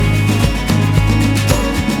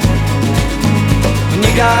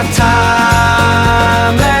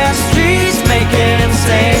timeless streets making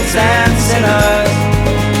saints and sinners.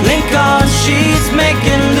 Lincoln sheets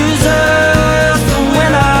making losers from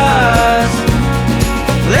winners.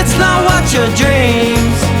 Let's not watch your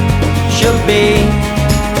dreams should be.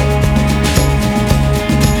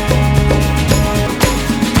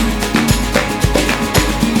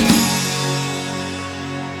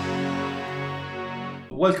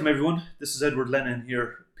 Welcome everyone, this is Edward Lennon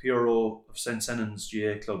here, PRO of St. Senan's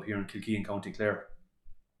GA Club here in Kilkee, County Clare.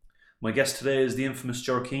 My guest today is the infamous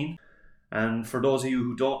Keane, and for those of you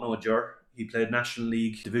who don't know Ger, he played National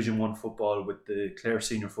League Division 1 football with the Clare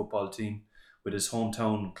senior football team with his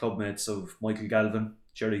hometown clubmates of Michael Galvin,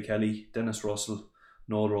 Jerry Kelly, Dennis Russell,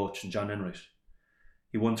 Noel Roach and John Enright.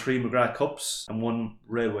 He won 3 McGrath Cups and 1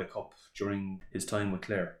 Railway Cup during his time with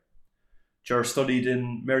Clare. Ger studied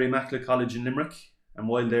in Mary Immaculate College in Limerick, and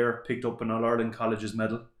while there picked up an All-Ireland Colleges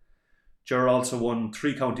medal. Ger also won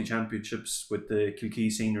 3 county championships with the Kilkee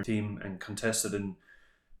senior team and contested in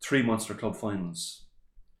 3 Munster club finals.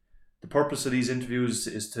 The purpose of these interviews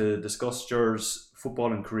is to discuss Ger's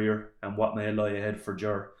footballing career and what may lie ahead for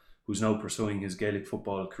Ger, who's now pursuing his Gaelic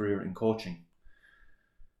football career in coaching.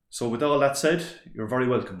 So with all that said, you're very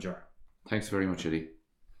welcome, Ger. Thanks very much, Eddie.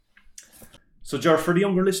 So Ger, for the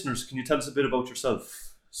younger listeners, can you tell us a bit about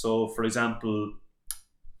yourself? So for example,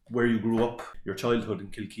 where you grew up, your childhood in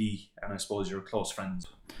Kilkee, and I suppose your close friends.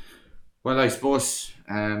 Well, I suppose,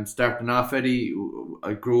 starting off, Eddie,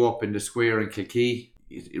 I grew up in the square in Kilkee,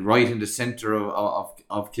 right in the centre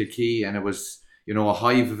of Kilkee, and it was, a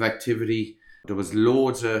hive of activity. There was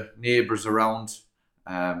loads of neighbours around.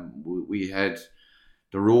 We had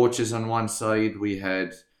the Roaches on one side, we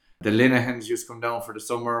had the Linahans used to come down for the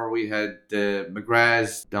summer, we had the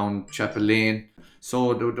McGraths down Chapel Lane.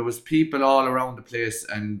 So there was people all around the place,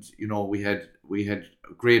 and we had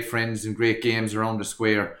great friends and great games around the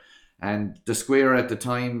square. And the square at the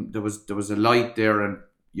time, there was a light there, and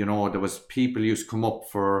there was people used to come up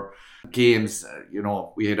for games.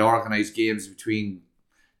 We had organised games between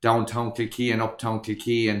downtown Kilkee and uptown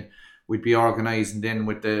Kilkee, and we'd be organising then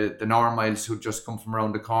with the Normiles who'd just come from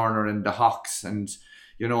around the corner, and the Hawks, and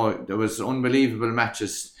there was unbelievable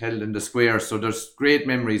matches held in the square. So there's great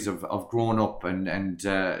memories of growing up and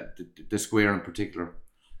the square in particular.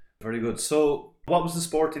 Very good. So what was the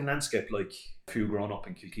sporting landscape like for you growing up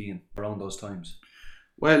in Kilkee around those times?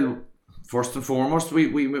 Well, first and foremost, we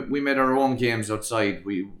made our own games outside.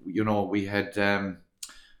 We had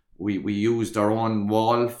we used our own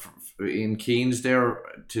wall in Keane's there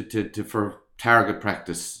to for target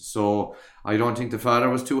practice. So I don't think the father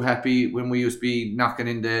was too happy when we used to be knocking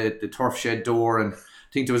in the turf shed door, and I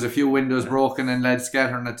think there was a few windows broken and lads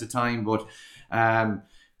scattering at the time. But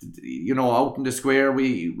out in the square,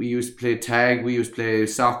 we used to play tag, we used to play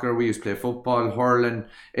soccer, we used to play football, hurling.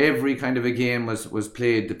 Every kind of a game was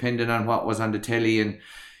played depending on what was on the telly, and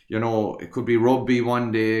it could be rugby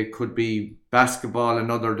one day, it could be basketball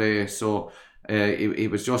another day. So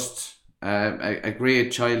it was just a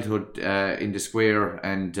great childhood in the square,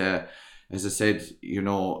 and as I said,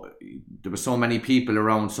 there were so many people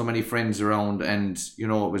around, so many friends around, and it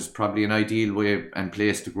was probably an ideal way and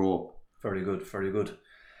place to grow up. Very good, very good.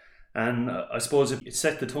 And I suppose it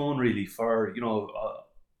set the tone really for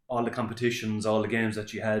all the competitions, all the games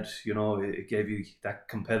that you had. It gave you that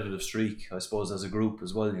competitive streak, I suppose, as a group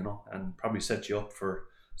as well. And probably set you up for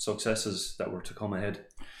successes that were to come ahead.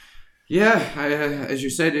 Yeah, as you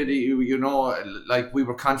said, Eddie, like we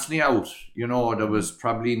were constantly out. There was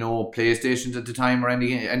probably no PlayStations at the time or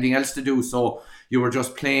anything else to do. So you were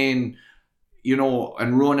just playing,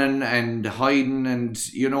 and running and hiding,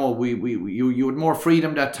 and you had more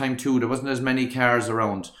freedom that time too. There wasn't as many cars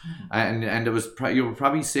around, and there was you were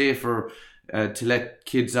probably safer to let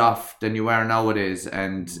kids off than you are nowadays.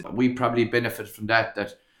 And we probably benefited from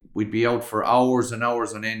that we'd be out for hours and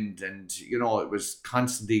hours on end, and it was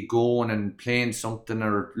constantly going and playing something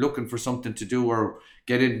or looking for something to do or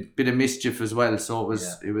getting a bit of mischief as well. So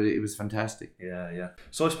it was fantastic. Yeah.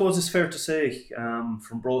 So I suppose it's fair to say,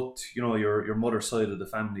 from both your mother's side of the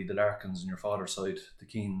family, the Larkins, and your father's side, the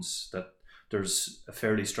Keanes, that there's a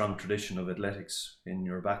fairly strong tradition of athletics in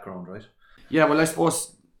your background, right? Yeah, well, I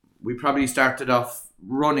suppose we probably started off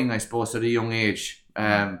running, I suppose, at a young age.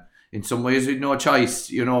 In some ways, we'd no choice.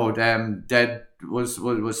 Dad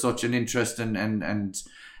was such an interest and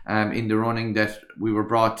in the running that we were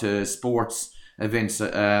brought to sports events.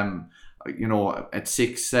 At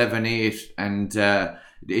 6, 7, 8, and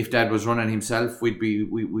if Dad was running himself,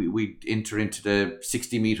 we'd enter into the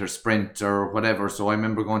 60-meter sprint or whatever. So I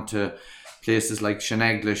remember going to places like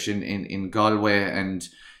Shenaglish in Galway, and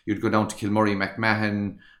you'd go down to Kilmurray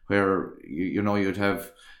McMahon, where you'd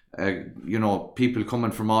have people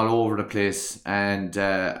coming from all over the place, and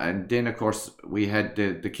then of course we had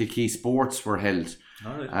the Kilkee Sports were held,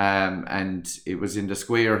 and it was in the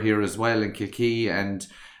square here as well in Kilkee, and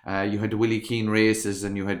you had the Willie Keane races,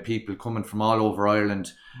 and you had people coming from all over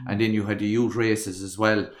Ireland, and then you had the youth races as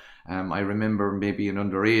well. I remember maybe an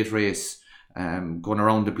underage race, going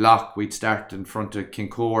around the block. We'd start in front of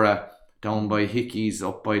Kincora, down by Hickey's,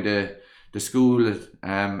 up by the school,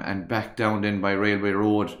 and back down then by Railway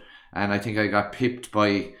Road, and I think I got pipped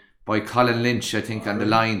by Colin Lynch, I think, on the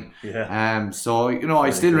line. So I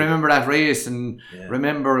still remember that race, and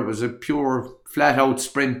remember it was a pure flat out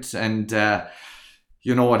sprint, and that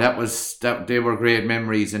they were great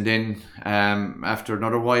memories. And then after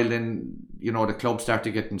another while, then the club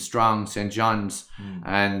started getting strong, St. John's,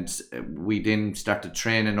 and we then started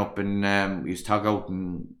training up in we used to tug out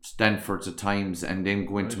in Stanford's at times, and then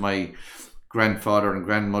go into my grandfather and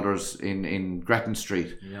grandmother's in Grattan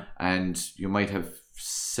Street, and you might have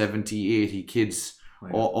 70, 80 kids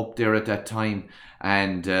up there at that time,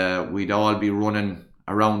 and we'd all be running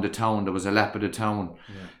around the town. There was a lap of the town.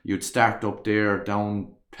 You'd start up there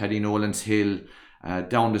down Paddy Nolan's Hill,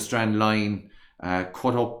 down the Strand Line,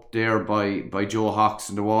 cut up there by Joe Hawks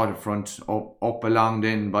in the waterfront, up along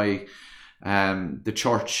then by the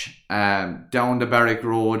church, down the Barrack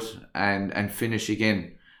Road, and finish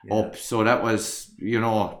again up. So that was,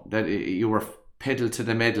 that you were pedal to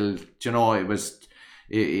the metal.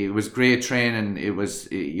 It was great training. It was,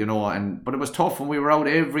 but it was tough when we were out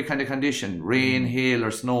every kind of condition, rain, hail or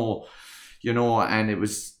snow, and it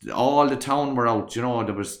was all the town were out.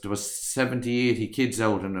 There was 70, 80 kids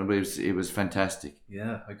out, and it was fantastic.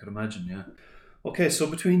 Yeah, I could imagine. Yeah. Okay, so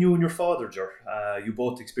between you and your father, Ger, you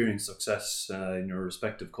both experienced success in your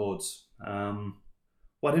respective codes.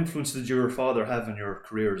 What influence did your father have in your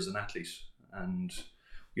career as an athlete? And,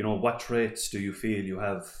 what traits do you feel you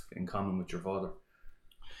have in common with your father?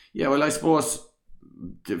 Yeah, well, I suppose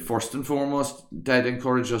first and foremost, Dad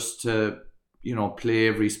encouraged us to, play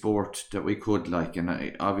every sport that we could,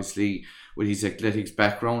 and obviously with his athletics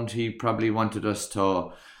background, he probably wanted us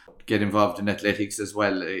to get involved in athletics as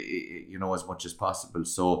well, as much as possible.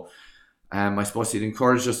 So I suppose he'd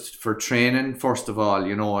encouraged us for training, first of all,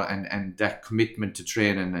 and that commitment to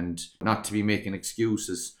training, and not to be making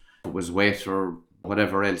excuses. It was wet or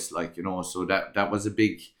whatever else, so that was a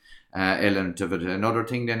big element of it. Another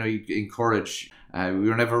thing then we encourage, we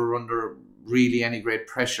were never under really any great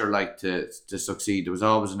pressure to succeed. There was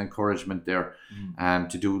always an encouragement there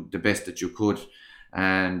to do the best that you could,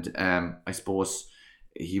 and I suppose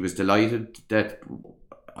he was delighted that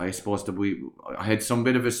I had some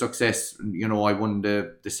bit of a success. I won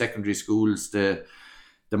the secondary schools, the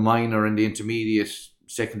minor and the intermediate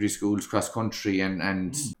secondary schools cross country,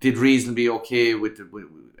 and did reasonably okay with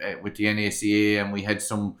the NACA, and we had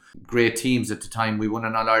some great teams at the time. We won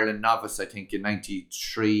an All-Ireland novice, I think, in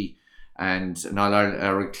 '93, and an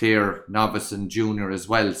All-Ireland Clare novice and junior as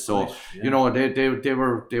well. So they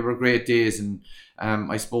were great days, and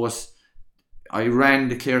I suppose I ran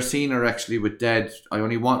the Clare senior actually with Dad. I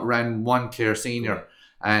only ran one Clare senior.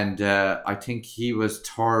 And I think he was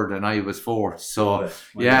third and I was fourth. So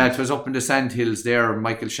it was up in the Sandhills there.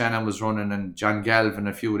 Michael Shannon was running, and John Galvin,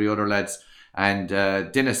 a few of the other lads, and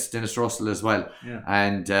Dennis Russell as well.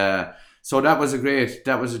 And so that was a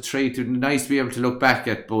treat. It was nice to be able to look back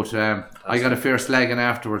at, but I got a fair slagging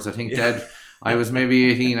afterwards. I think Dad, I was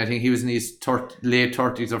maybe 18. I think he was in his late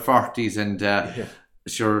 30s or 40s, and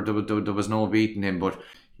sure, there was no beating him, but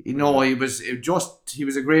he was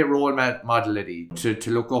a great role model, Eddie,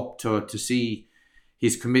 to look up to see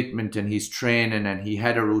his commitment and his training, and he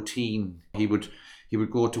had a routine. He would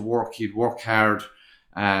go to work, he'd work hard.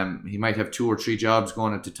 He might have 2 or 3 jobs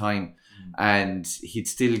going at the time, and he'd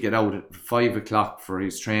still get out at 5 o'clock for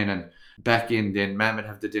his training. Back in, then Mam would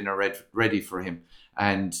have the dinner ready for him,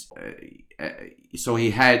 and so he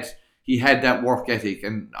had that work ethic.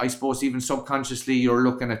 And I suppose even subconsciously you're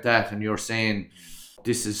looking at that and you're saying,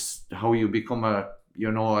 this is how you become a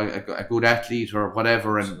good athlete or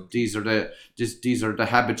whatever, and these are the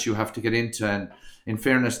habits you have to get into. And in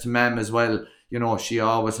fairness to Mam as well, she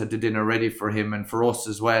always had the dinner ready for him and for us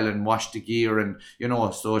as well, and washed the gear, and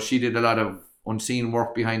so she did a lot of unseen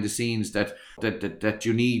work behind the scenes that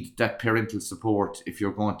you need that parental support if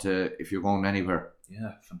you're going anywhere.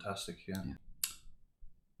 Yeah, fantastic. Yeah.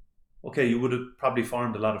 Okay, you would have probably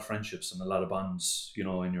formed a lot of friendships and a lot of bonds,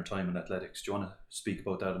 in your time in athletics. Do you want to speak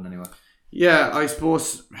about that in any way? Yeah, I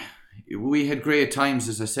suppose we had great times,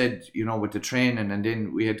 as I said, with the training, and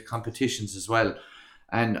then we had competitions as well.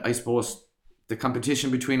 And I suppose the competition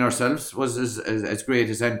between ourselves was as great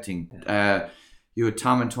as anything. you had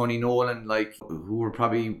Tom and Tony Nolan, like, who were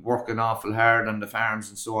probably working awful hard on the farms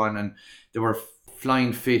and so on, and they were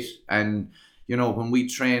flying fit. And when we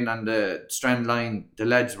trained on the strand line, the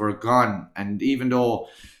lads were gone. And even though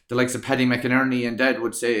the likes of Paddy McInerney and Dad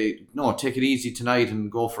would say, no, take it easy tonight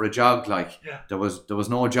and go for a jog, like, there was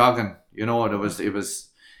no jogging. It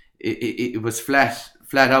was flat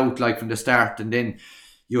out, like, from the start. And then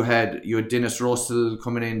you had Dennis Russell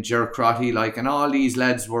coming in, Ger Crotty, like, and all these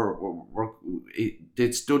lads they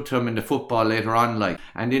stood to them in the football later on, like.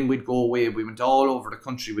 And then we'd go away. We went all over the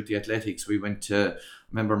country with the athletics. We went to,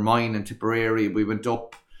 remember, Mine and Tipperary. We went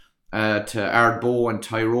up to Ardbow and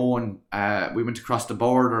Tyrone. We went across the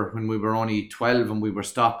border when we were only 12, and we were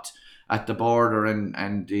stopped at the border,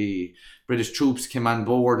 and the British troops came on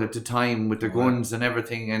board at the time with the guns and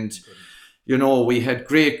everything. And we had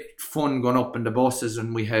great fun going up in the buses,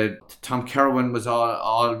 and we had Tom Kerwin was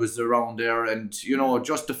always around there, and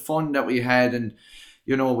just the fun that we had. And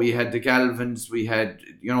we had the Galvins, we had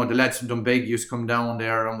the lads from Dunbeg used to come down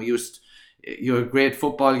there, and we used had great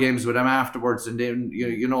football games with them afterwards. And then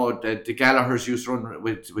the Gallaghers used to run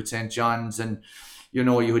with St. John's, and you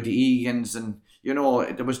had the Egan's, and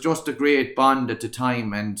there was just a great bond at the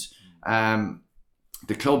time. And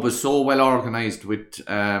the club was so well organised with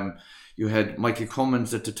you had Michael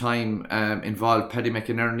Cummins at the time involved, Paddy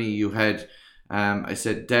McInerney, you had I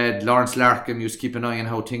said Dad, Lawrence Larkin used to keep an eye on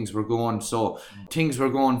how things were going. So things were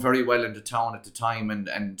going very well in the town at the time,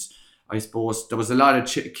 and I suppose there was a lot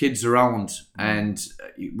of kids around, and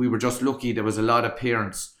we were just lucky. There was a lot of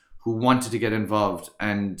parents who wanted to get involved,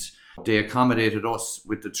 and they accommodated us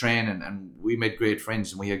with the training, and we made great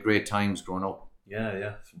friends, and we had great times growing up.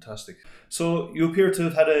 Yeah, fantastic. So you appear to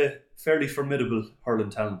have had a fairly formidable hurling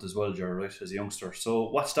talent as well, Ger, right, as a youngster. So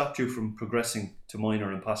what stopped you from progressing to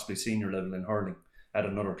minor and possibly senior level in hurling at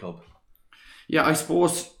another club? Yeah, I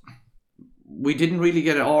suppose we didn't really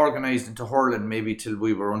get organised into hurling maybe till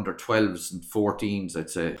we were under 12s and 14s, I'd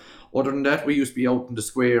say. Other than that, we used to be out in the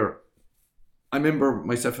square. I remember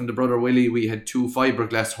myself and the brother Willie, we had 2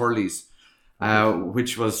 fiberglass hurleys,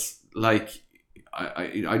 which was like,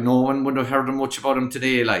 I no one would have heard much about them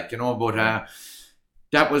today, like, but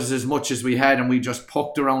that was as much as we had, and we just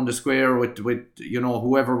poked around the square with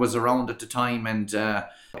whoever was around at the time. And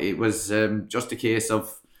it was just a case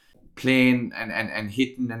of playing and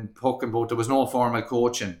hitting and poking, but there was no formal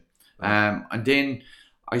coaching. And then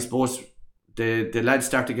I suppose the lads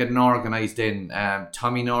started getting organised then.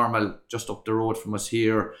 Tommy Normal, just up the road from us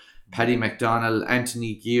here, Paddy McDonnell,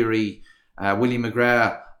 Anthony Geary, Willie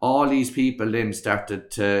McGrath, all these people then started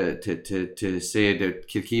to say that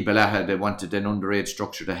Kilkee Balaha, they wanted an underage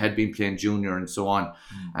structure. They had been playing junior and so on,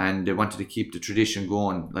 and they wanted to keep the tradition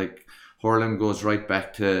going. Like, hurling goes right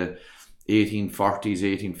back to 1840s,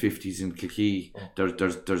 1850s in Kilkee.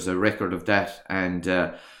 There's a record of that, and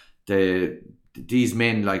these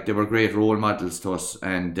men, like, they were great role models to us,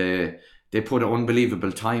 and they put an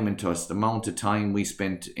unbelievable time into us. The amount of time we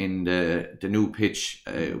spent in the new pitch,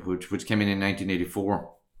 which came in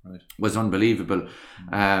 1984. Right. Was unbelievable.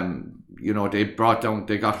 They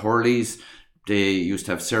got hurleys. They used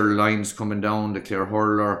to have Cyril Lyons coming down, the Clare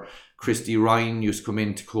hurler. Christy Ryan used to come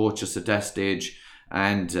in to coach us at that stage,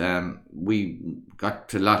 and we got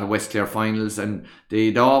to a lot of West Clare finals, and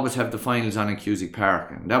they'd always have the finals on in Cusick Park,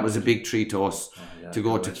 and that was a big treat to us to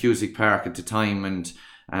go to Cusick Park at the time. And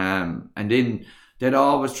then they'd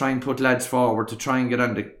always try and put lads forward to try and get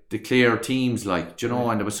on the Clare teams, like,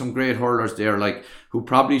 and there was some great hurlers there, like, who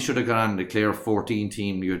probably should have got on the Clare 14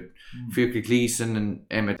 team. You had Fiacre Gleeson and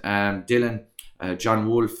Emmett Dillon, John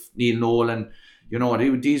Wolfe, Neil Nolan.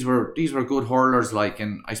 These were good hurlers, like.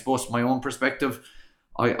 And I suppose from my own perspective,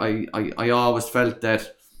 I always felt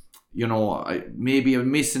that, maybe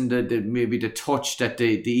I'm missing the touch that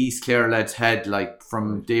the East Clare lads had, like,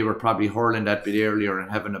 from they were probably hurling that bit earlier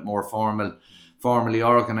and having it more formally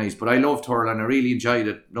organised. But I loved hurling. I really enjoyed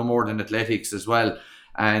it, no more than athletics as well.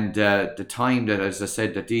 And the time that, as I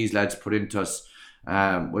said, that these lads put into us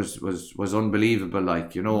was unbelievable,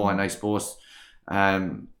 like, and I suppose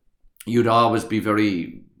you'd always be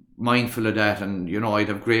very mindful of that, and I'd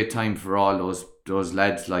have great time for all those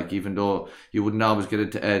lads, like, even though you wouldn't always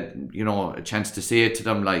get a chance to say it to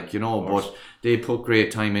them, like, but they put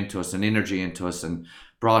great time into us and energy into us and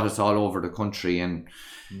brought us all over the country. And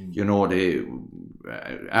they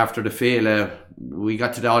after the Féile, we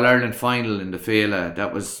got to the All-Ireland final in the Féile.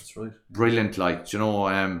 That was brilliant, like,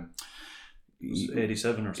 87 or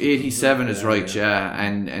something. 87 is right, yeah.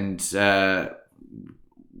 And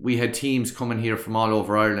we had teams coming here from all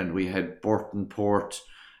over Ireland. We had Burton Port,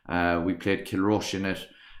 we played Kilrush in it,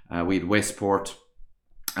 we had Westport,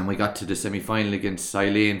 and we got to the semi-final against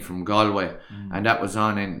Silane from Galway, and that was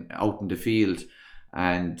out in the field,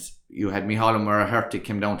 and you had Micheál Murray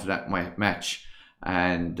came down to that match,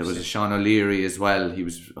 and there was a Sean O'Leary as well. He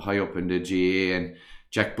was high up in the GA, and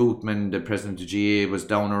Jack Bootman, the president of GA, was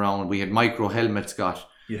down around. We had micro helmets got.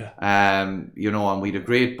 And we had a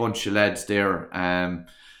great bunch of lads there. And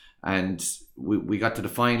we got to the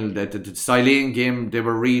final. The Silane game, they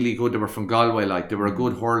were really good. They were from Galway, like they were a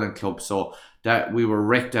good hurling club. So that we were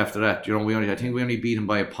wrecked after that. I think we only beat them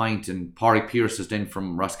by a point, and Pádraig Pearse then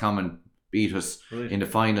from Roscommon beat us in the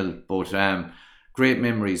final. But great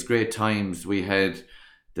memories, great times. We had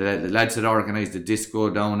the lads that organised the disco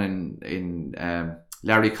down in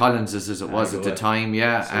Larry Collins as it was at the time,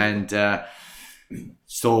 and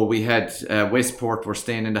so we had Westport were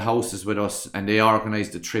staying in the houses with us, and they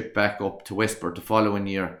organised a trip back up to Westport the following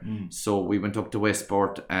year. So we went up to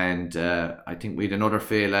Westport, and I think we had another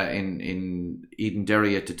fella in Eden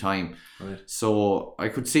Derry at the time. So I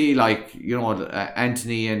could see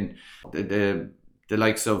Anthony and the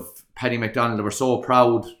likes of Paddy McDonald, they were so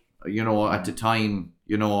proud at the time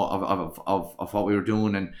of what we were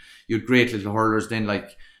doing. And you had great little hurlers then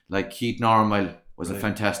like Keith Normal was a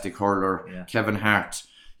fantastic hurler. Kevin Hart,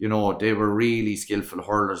 they were really skillful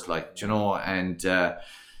hurlers, and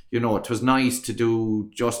it was nice to do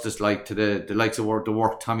justice to the likes of the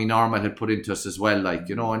work Tommy Normal had put into us as well,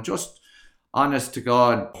 and just honest to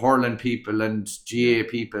God hurling people and GA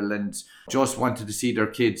people, and just wanted to see their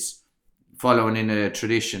kids following in a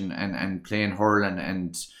tradition and playing hurling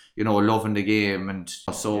and loving the game, and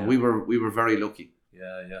so we were very lucky.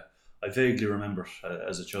 I vaguely remember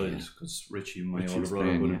as a child, because Richie, my older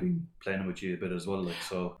brother, would have been playing with you a bit as well.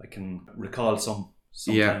 So I can recall some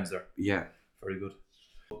times there. Yeah. Very good.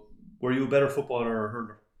 Were you a better footballer or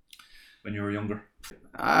hurler when you were younger?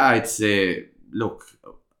 I'd say, look,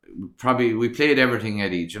 probably we played everything,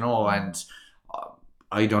 Eddie, and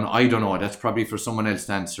I don't know. That's probably for someone else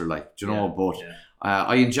to answer, but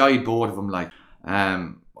I enjoyed both of them.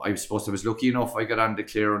 I suppose I was lucky enough. I got on the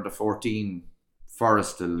Clare under 14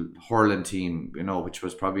 Forrestal hurling team, which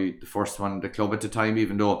was probably the first one in the club at the time,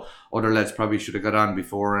 even though other lads probably should have got on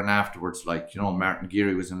before and afterwards. Martin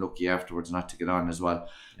Geary was unlucky afterwards not to get on as well.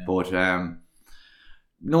 But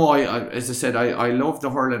no, I as I said, I loved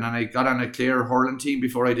the hurling, and I got on a Clare hurling team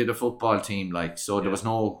before I did a football team. There was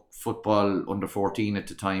no football under 14 at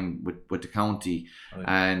the time with the county,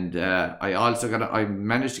 and I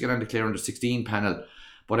managed to get on the Clare under 16 panel.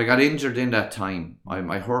 But I got injured in that time.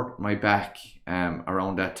 I hurt my back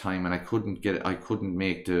around that time, and I couldn't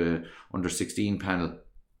make the under 16 panel.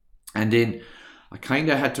 And then I kind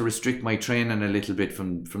of had to restrict my training a little bit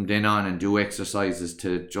from then on, and do exercises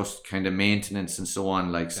to just kind of maintenance and so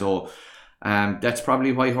on. So that's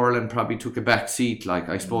probably why hurling probably took a back seat.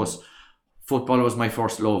 I suppose football was my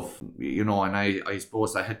first love, and I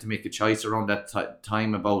suppose I had to make a choice around that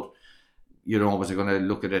time about, was I going to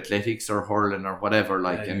look at athletics or hurling or whatever?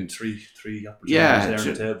 And three opportunities there on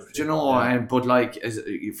the table.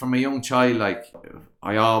 But from a young child,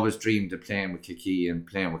 I always dreamed of playing with Kilkee and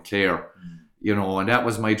playing with Clare, and that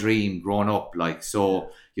was my dream growing up.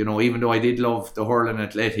 Even though I did love the hurling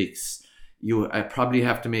athletics, I probably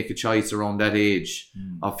have to make a choice around that age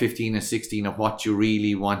of 15 and 16 of what you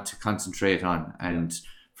really want to concentrate on. And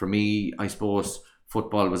for me, I suppose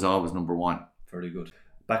football was always number one. Very good.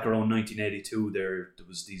 Back around 1982, there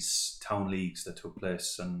was these town leagues that took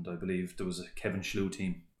place, and I believe there was a Kevin Shlew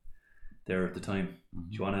team there at the time.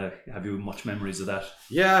 Do you have you much memories of that?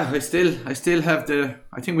 Yeah, I still have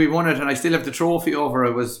I think we won it, and I still have the trophy over.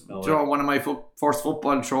 It was one of my first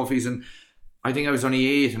football trophies, and I think I was only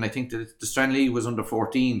 8, and I think the Strand League was under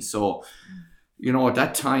 14. So at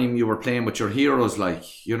that time you were playing with your heroes.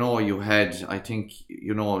 You had, I think,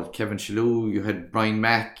 Kevin Shlew, you had Brian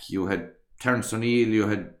Mack, you had Terence O'Neill, you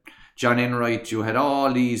had John Enright, you had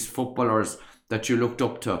all these footballers that you looked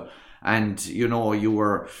up to, and you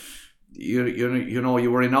were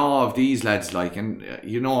in awe of these lads. And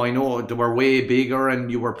I know they were way bigger, and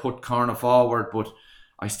you were put corner forward, but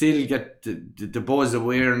I still get the buzz of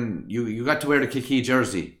wearing. You got to wear the Kilkee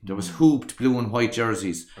jersey. There was hooped blue and white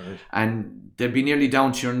jerseys, and they'd be nearly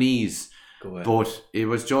down to your knees. But it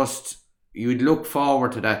was just, you'd look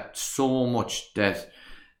forward to that so much that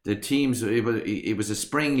the teams, it was a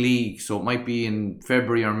spring league, so it might be in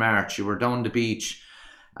February or March. You were down the beach.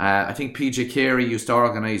 I think PJ Carey used to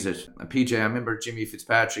organise it. PJ, I remember Jimmy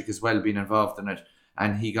Fitzpatrick as well being involved in it,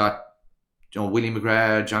 and he got Willie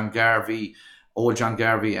McGrath, old John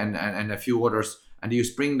Garvey, and a few others. And they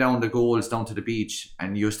used to bring down the goals down to the beach,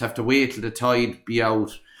 and you used to have to wait till the tide be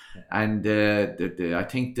out. And I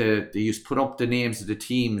think they used to put up the names of the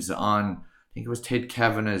teams on think it was Ted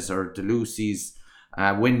Kavanagh's or DeLucy's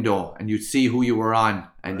window, and you'd see who you were on,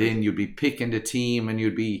 and then you'd be picking the team, and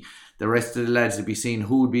the rest of the lads would be seeing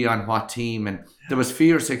who would be on what team, and there was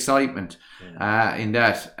fierce excitement in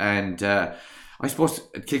that. And I suppose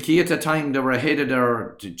Kilkee at the time, they were ahead of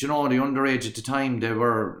their, the underage at the time. They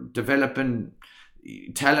were developing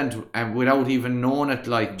talent and without even knowing it,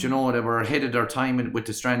 they were ahead of their time with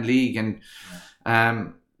the Strand League. And I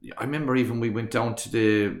remember even we went down to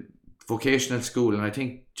the vocational school, and I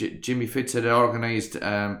think Jimmy Fitz had organised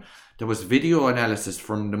there was video analysis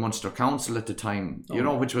from the Munster Council at the time,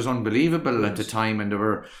 which was unbelievable at the time, and they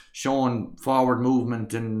were showing forward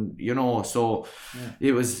movement, and so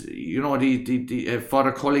it was, the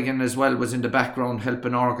Father Culligan as well was in the background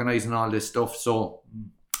helping organising all this stuff. So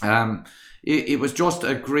it was just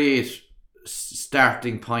a great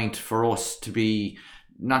starting point for us to be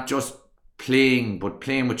not just playing, but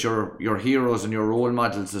playing with your heroes and your role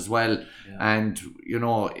models as well. And you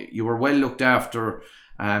were well looked after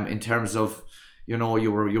in terms of you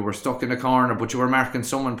were stuck in a corner, but you were marking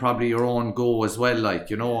someone probably your own goal as well,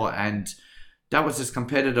 and that was as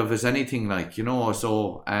competitive as anything,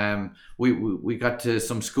 so we got to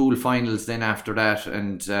some school finals then after that,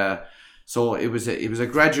 and so it was a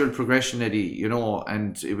gradual progression, Eddie,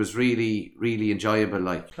 and it was really, really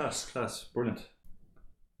enjoyable, Class, brilliant.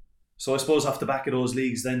 So I suppose off the back of those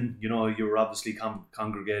leagues then, you were obviously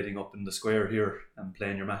congregating up in the square here and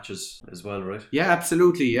playing your matches as well, right? Yeah,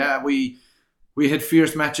 absolutely. Yeah, we had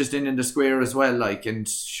fierce matches then in the square as well, and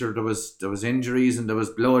sure there was injuries and there was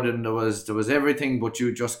blood and there was everything, but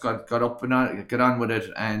you just got up and got on with it.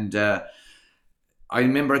 And I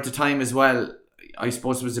remember at the time as well, I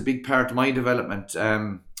suppose it was a big part of my development.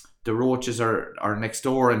 The Roaches are next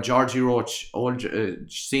door, and Georgie Roach, old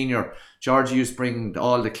senior, Georgie used to bring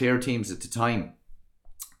all the Clare teams at the time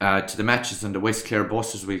to the matches on the West Clare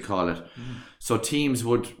bus, as we call it. So teams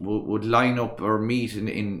would line up or meet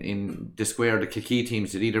in the square. The Kilkee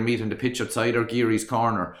teams would either meet on the pitch outside or Geary's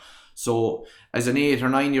corner. So as an 8 or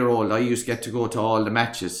 9 year old, I used to get to go to all the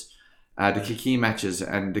matches, the Kilkee matches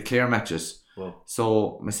and the Clare matches. Wow.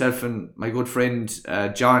 So myself and my good friend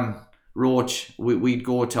John Roach, we'd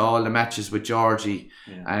go to all the matches with Georgie,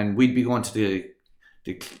 and we'd be going to the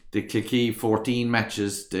Kilkee 14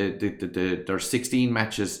 matches, their 16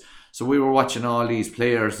 matches. So we were watching all these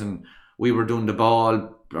players, and we were doing the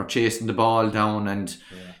ball or chasing the ball down, and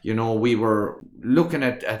we were looking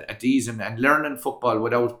at these and learning football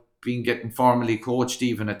without getting formally coached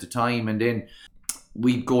even at the time. And then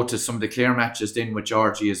we'd go to some of the Clare matches then with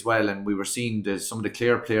Georgie as well, and we were seeing some of the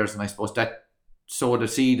Clare players, and I suppose that sowed the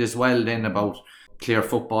seed as well then about Clare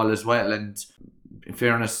football as well. And in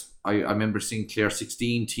fairness, I remember seeing Clare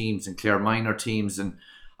 16 teams and Clare minor teams, and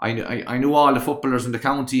I knew all the footballers in the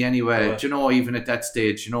county anyway, even at that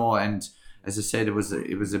stage, and as I said, it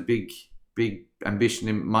was a big ambition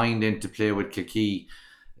in mind then to play with Kilkee.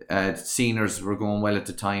 Seniors were going well at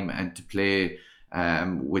the time, and to play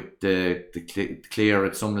with the Clare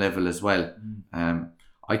at some level as well.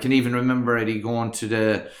 I can even remember Eddie going to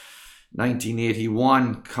the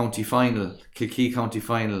 1981 county final, Kilkee county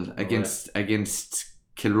final against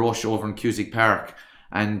Kilrush over in Cusick Park,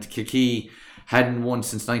 and Kilkee hadn't won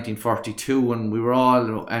since 1942, and we were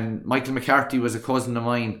all, and Michael McCarthy was a cousin of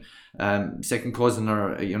mine, second cousin,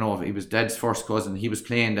 or he was Dad's first cousin. He was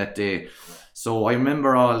playing that day, so I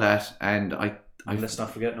remember all that, and let's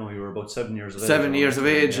not forget now, you were about 7 years of age. 7 years of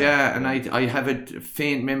age, and I have a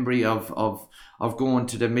faint memory of going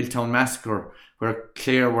to the Milltown Massacre, where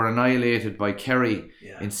Clare were annihilated by Kerry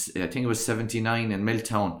in, I think it was 79 in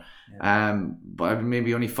Milltown. But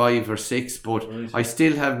maybe only 5 or 6, but I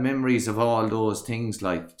still have memories of all those things,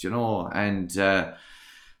 and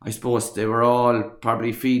I suppose they were all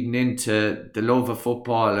probably feeding into the love of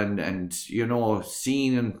football and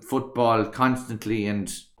seeing football constantly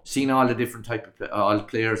and seeing all the different type of all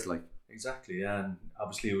players Exactly, and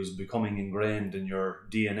obviously it was becoming ingrained in your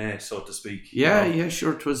DNA, so to speak. Yeah,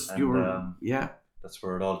 sure it was. And, that's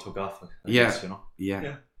where it all took off. I guess,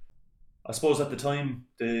 Yeah. I suppose at the time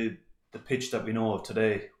the pitch that we know of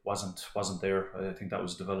today wasn't there. I think that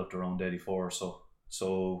was developed around 84 or so.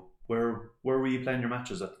 So where were you playing your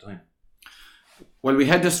matches at the time? Well, we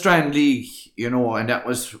had the Strand League, and that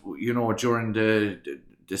was during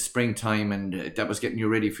the springtime, and that was getting you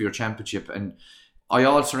ready for your championship. And I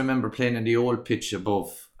also remember playing in the old pitch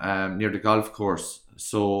above, near the golf course.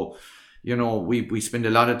 So, we spent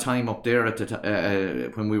a lot of time up there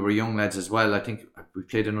at when we were young lads as well. I think we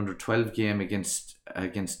played an under 12 game against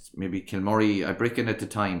maybe Kilmurray, Bricken at the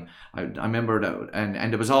time. I remember that,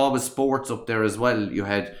 and there was always sports up there as well. You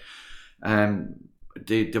had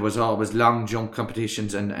there was always long jump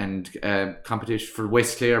competitions and competition for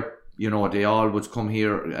West Clare. They all would come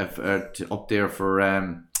here up there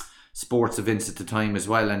for sports events at the time as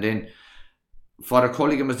well. And then Father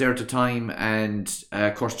Culligan was there at the time, and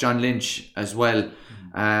of course John Lynch as well.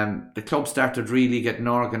 The club started really getting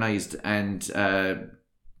organised and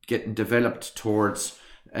getting developed towards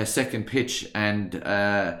a second pitch, and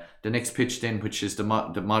the next pitch then, which is the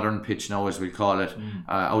modern pitch now, as we call it,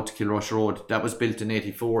 out to Kilrush Road, that was built in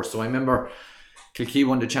 84. So I remember Kilkee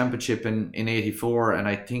won the championship in 84, and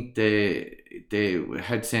I think they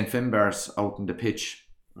had St. Finbarrs out in the pitch.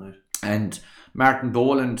 Right. And Martin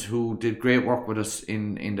Boland, who did great work with us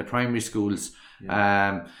in the primary schools,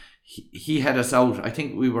 he had us out. I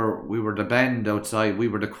think we were the band outside. We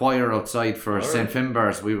were the choir outside for St.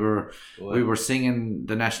 Finbarrs. We were singing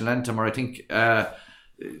the national anthem, or I think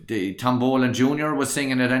the Tom Boland Jr. was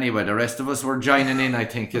singing it anyway. The rest of us were joining in, I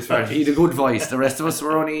think. As far as he had a good voice, the rest of us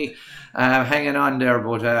were only hanging on there.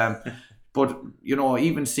 But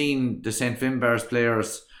even seeing the St. Finbarrs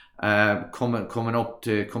players coming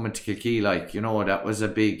to Kilkee, that was a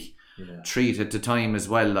big treat at the time as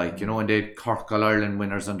well, and they had Cork All-Ireland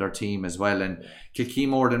winners on their team as well, and Kilkee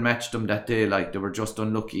more than matched them that day. They were just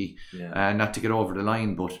unlucky not to get over the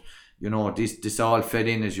line, but this all fed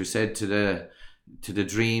in, as you said, to the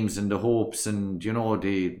dreams and the hopes, and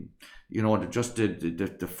the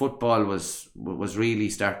football was really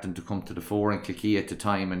starting to come to the fore in Kilkee at the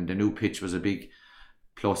time, and the new pitch was a big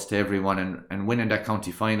plus to everyone, and winning that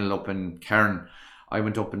county final up in Cairn. I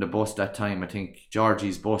went up in the bus that time. I think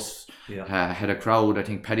Georgie's bus had a crowd. I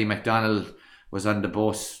think Paddy McDonnell was on the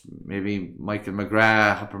bus, maybe Michael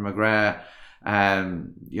McGrath, Hopper McGrath,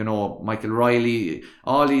 Michael Riley.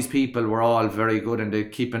 All these people were all very good, and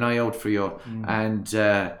they'd keep an eye out for you. And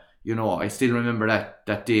I still remember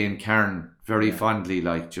that day in Cairn very fondly,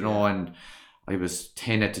 and I was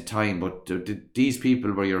 10 at the time, but these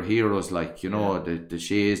people were your heroes, the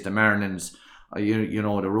Shays, the Marnans,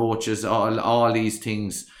 the Roaches, all these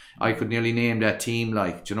things. I could nearly name that team,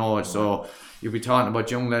 so you'd be talking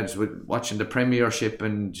about young lads with watching the Premiership,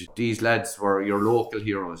 and these lads were your local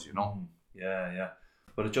heroes, Yeah.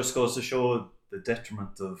 But it just goes to show the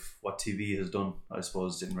detriment of what TV has done, I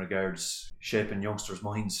suppose, in regards shaping youngsters'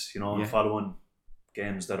 minds, and following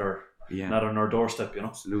games that are not on our doorstep,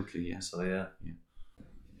 Absolutely, yeah. So, yeah.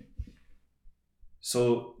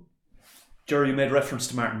 So, Jerry, you made reference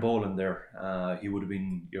to Martin Boland there. He would have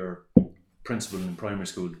been your principal in primary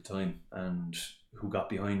school at the time, and who got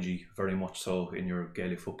behind you very much so in your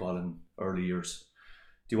Gaelic football in early years.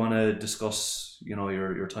 Do you want to discuss,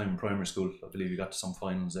 your time in primary school? I believe you got to some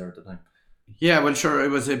finals there at the time. Yeah, well, sure. It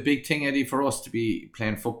was a big thing, Eddie, for us to be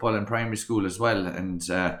playing football in primary school as well. And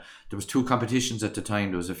there was 2 competitions at the time.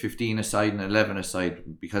 There was a 15-a-side and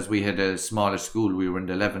 11-a-side. Because we had a smaller school, we were in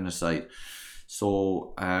the 11-a-side.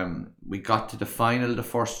 So we got to the final the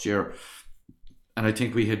first year, and I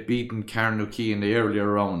think we had beaten Carnockie in the earlier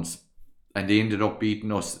rounds, and they ended up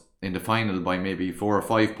beating us in the final by maybe 4 or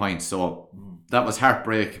 5 points. So that was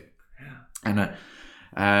heartbreak, and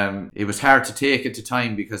it was hard to take at the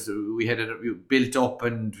time because we had it built up,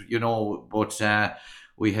 and but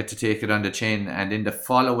we had to take it on the chin. And in the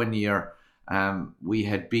following year, we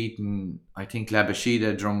had beaten, I think,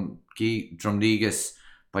 Labashida Drumnegus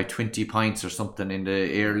by 20 points or something in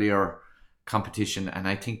the earlier competition, and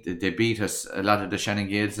I think that they beat us. A lot of the Shannon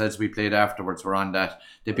Gales lads we played afterwards were on that.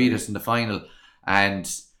 They beat us in the final, and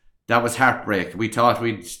that was heartbreak. We thought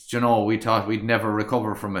we'd never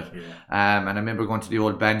recover from it. And I remember going to the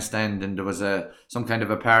old bandstand, and there was some kind of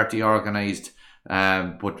a party organised,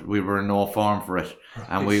 but we were in no form for it.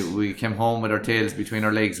 And we came home with our tails between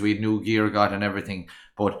our legs. We had new gear got and everything,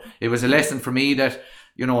 but it was a lesson for me that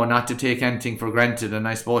not to take anything for granted. And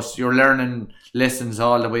I suppose you're learning lessons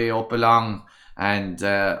all the way up along. And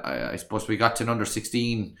I suppose we got to an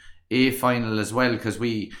under-16 A final as well, because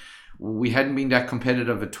we hadn't been that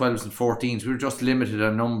competitive at 12s and 14s. We were just limited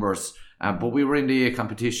on numbers, but we were in the A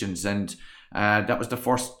competitions, and that was the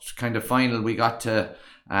first kind of final we got to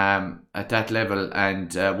at that level.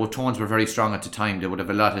 And Wotones were very strong at the time. They would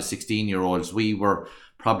have a lot of 16-year-olds. We were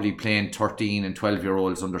probably playing 13 and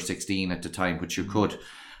 12-year-olds under 16 at the time, which you could.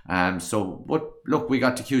 But look, we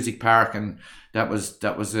got to Cusick Park, and that was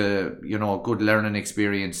a a good learning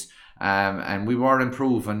experience. And we were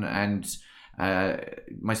improving, and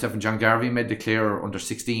myself and John Garvey made the Clare under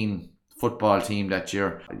 16 football team that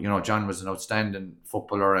year. John was an outstanding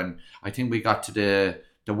footballer, and I think we got to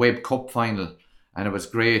the Webb Cup final And it was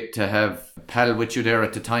great to have Pal with you there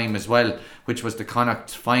at the time as well, which was the Connacht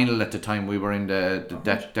final at the time. We were in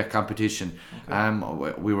that competition.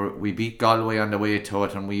 Okay. We beat Galway on the way to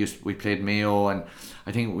it, and we played Mayo, and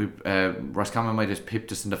I think Roscommon might have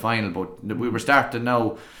pipped us in the final, but we were starting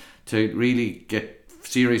now to really get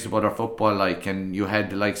serious about our football, and you had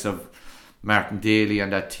the likes of Martin Daly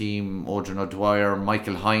and that team, Odrin O'Dwyer,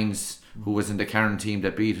 Michael Hines, who was in the Cairn team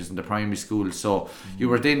that beat us in the primary school. So you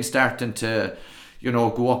were then starting to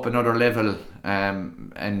go up another level,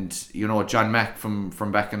 and John Mack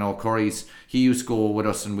from back in O'Curry's, he used to go with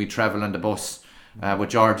us, and we'd travel on the bus with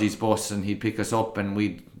Georgie's bus, and he'd pick us up, and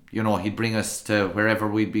he'd bring us to wherever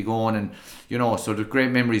we'd be going, and so there's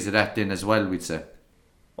great memories of that then as well, we'd say.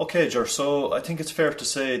 Okay, Ger, so I think it's fair to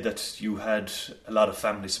say that you had a lot of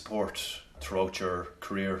family support throughout your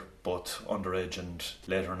career, both underage and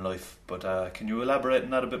later in life, but can you elaborate on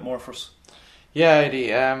that a bit more for us? Yeah,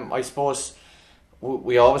 Eddie, I suppose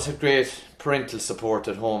we always had great parental support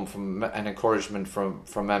at home and encouragement from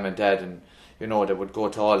mum and dad, and they would go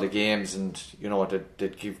to all the games, and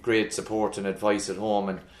they'd give great support and advice at home,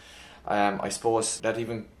 and I suppose that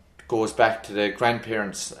even goes back to the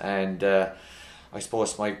grandparents, and I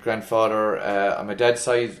suppose my grandfather on my dad's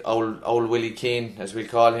side, old Willie Keane, as we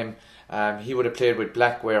call him, he would have played with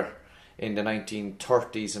Blackware in the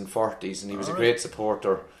 1930s and 40s, and he was a great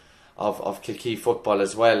supporter of Kilkee football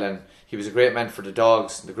as well, and he was a great man for the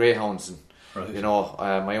dogs, the greyhounds, and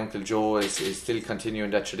my Uncle Joe is still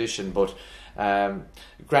continuing that tradition, but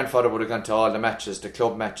grandfather would have gone to all the matches, the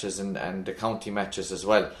club matches and the county matches as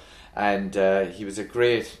well, and he was a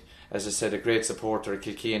great supporter of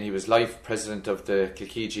Kilkee, and he was life president of the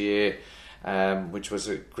Kilkee GA, which was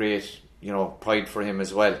a great pride for him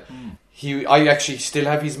as well. I actually still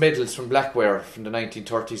have his medals from Blackware from the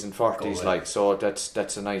 1930s and 40s, so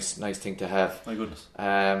that's a nice thing to have. My goodness.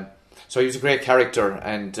 So he was a great character,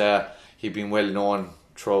 and he'd been well known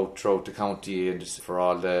throughout the county and for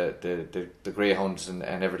all the greyhounds and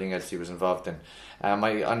everything else he was involved in.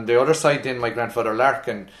 On the other side then, my grandfather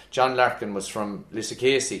Larkin, John Larkin, was from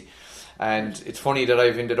Lissacasey, and it's funny that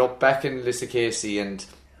I've ended up back in Lissacasey, and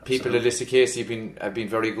people at Lissacasey have been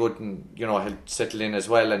very good, and had settled in as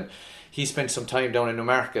well, and he spent some time down in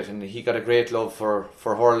Newmarket, and he got a great love for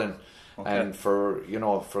hurling. Okay. And for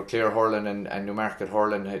Clare hurling and Newmarket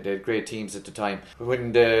hurling, they had great teams at the time.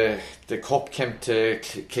 When the cup came to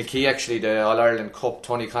Kilkee, actually the All-Ireland Cup,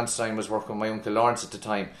 Tony Constantine was working with my Uncle Lawrence at the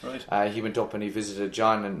time. Right. He went up and he visited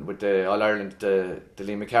John, and with the All-Ireland, the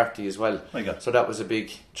Lee McCarthy as well. So that was a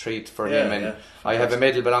big treat for him, and I have a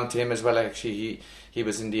medal belonging to him as well. Actually, he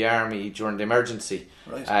was in the army during the emergency,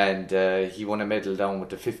 and he won a medal down with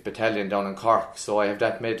the 5th Battalion down in Cork, so I have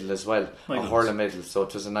that medal as well, a hurling medal, so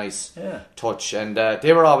it was a nice touch, and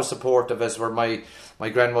they were always supportive, as were my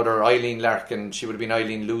grandmother Eileen Larkin. She would have been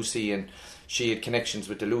Eileen Lucy, and she had connections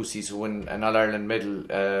with the Lucys, who won an All-Ireland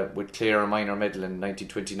medal with Clare, a minor medal in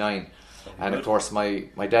 1929, and of course my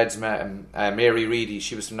dad's Mary Reedy,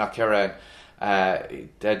 she was from Knockcarra.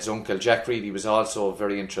 Dad's uncle Jack Reedy was also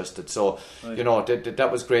very interested, so that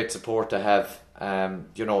was great support to have,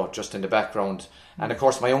 just in the background. And of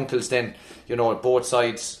course my uncles then, both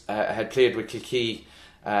sides had played with Kilkee,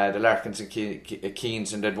 the Larkins and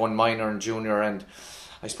Keanes, and they'd won minor and junior, and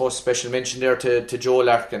I suppose special mention there to Joe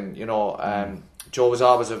Larkin. Joe was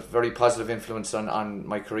always a very positive influence on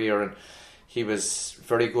my career, and he was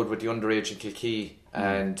very good with the underage in Kilkee,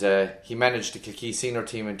 and he managed the Kilkee senior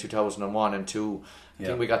team in 2001 and 2. I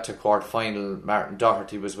think we got to quarter final. Martin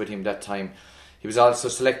Doherty was with him that time. He was also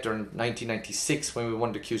selector in 1996 when we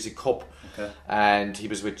won the QC Cup, and he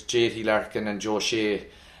was with J.T. Larkin and Joe Shea,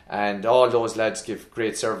 and all those lads give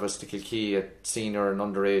great service to Kilkee at senior and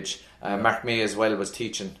underage. Mark May as well was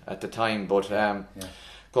teaching at the time, but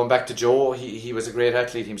going back to Joe, he was a great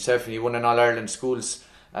athlete himself, and he won an All-Ireland schools.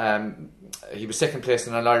 He was second place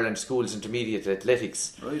in All-Ireland schools intermediate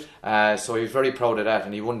athletics, so he was very proud of that,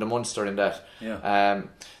 and he won the Munster in that.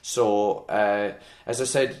 As I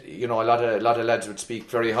said, a lot of lads would speak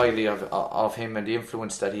very highly of him and the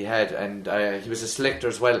influence that he had, and he was a selector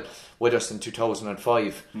as well with us in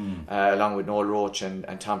 2005, along with Noel Roach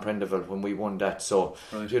and Tom Prendeville when we won that. So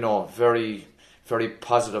very, very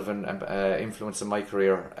positive and influence in my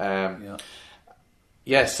career.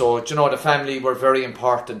 So the family were very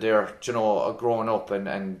important there, growing up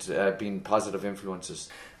and being positive influences.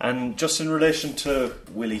 And just in relation to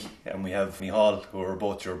Willie, and we have Micheál, who are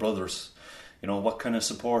both your brothers, what kind of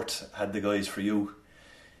support had the guys for you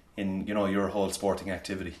in your whole sporting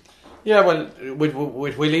activity? Yeah, well,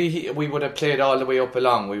 with Willie, we would have played all the way up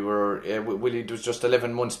along. We were Willie. There was just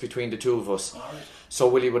 11 months between the two of us, so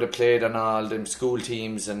Willie would have played on all them school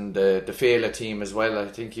teams and the Fela team as well. I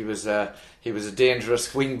think he was a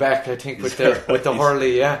dangerous wing back. I think with the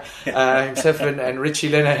hurley, himself and Richie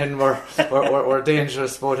Linehan were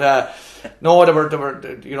dangerous. But no, they were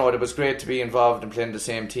it was great to be involved and playing the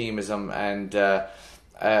same team as him. And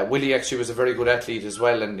Willie actually was a very good athlete as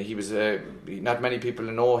well, and he was not many people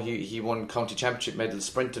know he won county championship medals,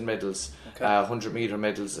 sprinting medals, 100-metre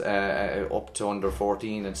medals up to under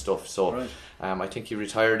 14 and stuff. So I think he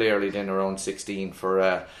retired early then, around 16,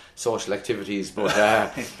 for social activities. But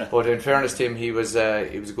but in fairness to him, he was a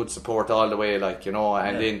good support all the way,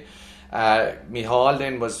 And then Micheál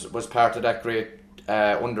then was part of that great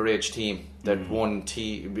underage team that won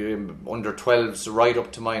under 12s right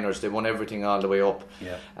up to minors. They won everything all the way up.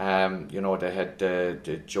 They had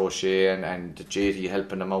the Joe Shea and JT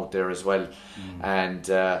helping them out there as well. And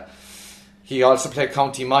he also played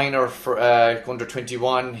county minor for under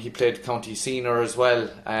 21. He played county senior as well.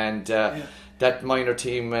 And that minor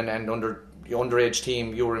team and underage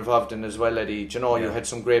team you were involved in as well, Eddie. You had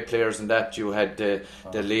some great players in that. You had the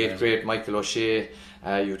late great Michael O'Shea,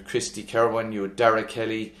 you had Christy Kerwin, you had Dara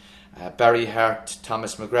Kelly, Barry Hart,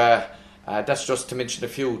 Thomas McGrath. That's just to mention a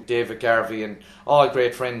few. David Garvey, and all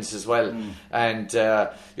great friends as well. And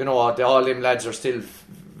all them lads are still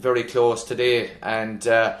very close today. And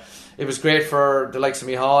it was great for the likes of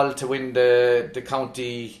Micheál to win the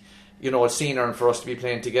county, senior, and for us to be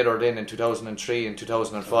playing together then in 2003 and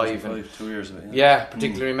 2005. And 2 years of it.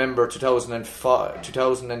 Particularly remember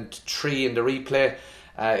 2003 in the replay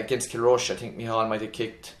against Kilrush. I think Micheál might have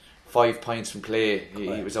kicked 5 points from play.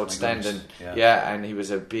 He was outstanding. And he was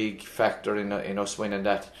a big factor in us winning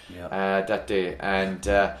that day. And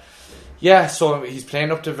so he's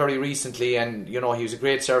playing up to very recently, and he was a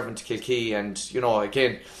great servant to Kilkee, and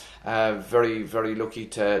again, very, very lucky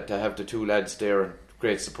to have the two lads there.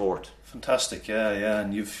 Great support. Fantastic,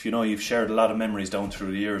 and you've shared a lot of memories down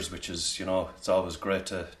through the years, which is it's always great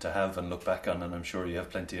to have and look back on, and I'm sure you have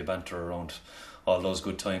plenty of banter around all those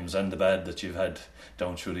good times and the bad that you've had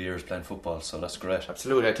down through the years playing football, so that's great.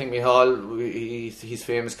 Absolutely. I think Micheál, his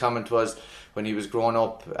famous comment was when he was growing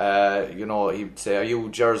up, he'd say, "Are you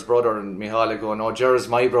Ger's brother?" And Micheál would go, "No, Ger's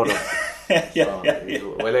my brother."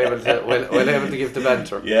 Well able to give the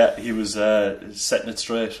banter. Yeah, he was setting it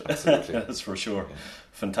straight. Absolutely. That's for sure.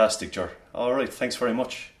 Fantastic, Ger. Alright, thanks very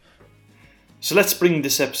much. So let's bring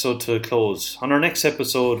this episode to a close. On our next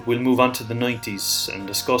episode, we'll move on to the 90s and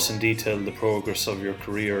discuss in detail the progress of your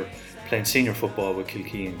career playing senior football with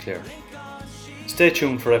Kilkee and Clare. Stay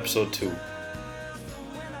tuned for episode 2.